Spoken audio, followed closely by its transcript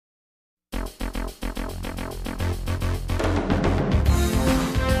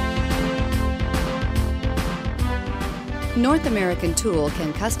North American Tool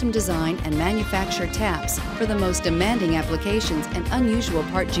can custom design and manufacture taps for the most demanding applications and unusual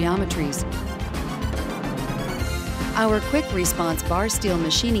part geometries. Our quick response bar steel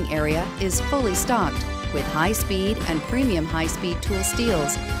machining area is fully stocked with high-speed and premium high-speed tool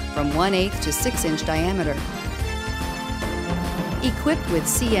steels from 1/8 to 6-inch diameter. Equipped with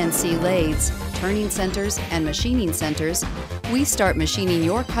CNC lathes, turning centers, and machining centers, we start machining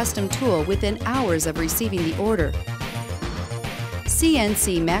your custom tool within hours of receiving the order.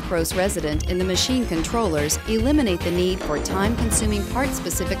 CNC macros resident in the machine controllers eliminate the need for time-consuming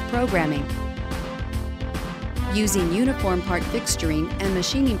part-specific programming. Using uniform part fixturing and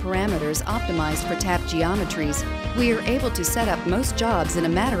machining parameters optimized for tap geometries, we are able to set up most jobs in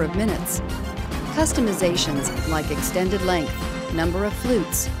a matter of minutes. Customizations like extended length, number of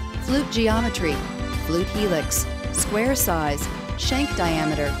flutes, flute geometry, flute helix, square size, shank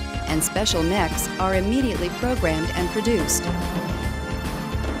diameter, and special necks are immediately programmed and produced.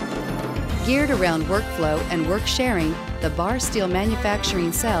 Geared around workflow and work sharing, the bar steel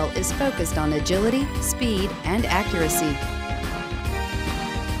manufacturing cell is focused on agility, speed, and accuracy.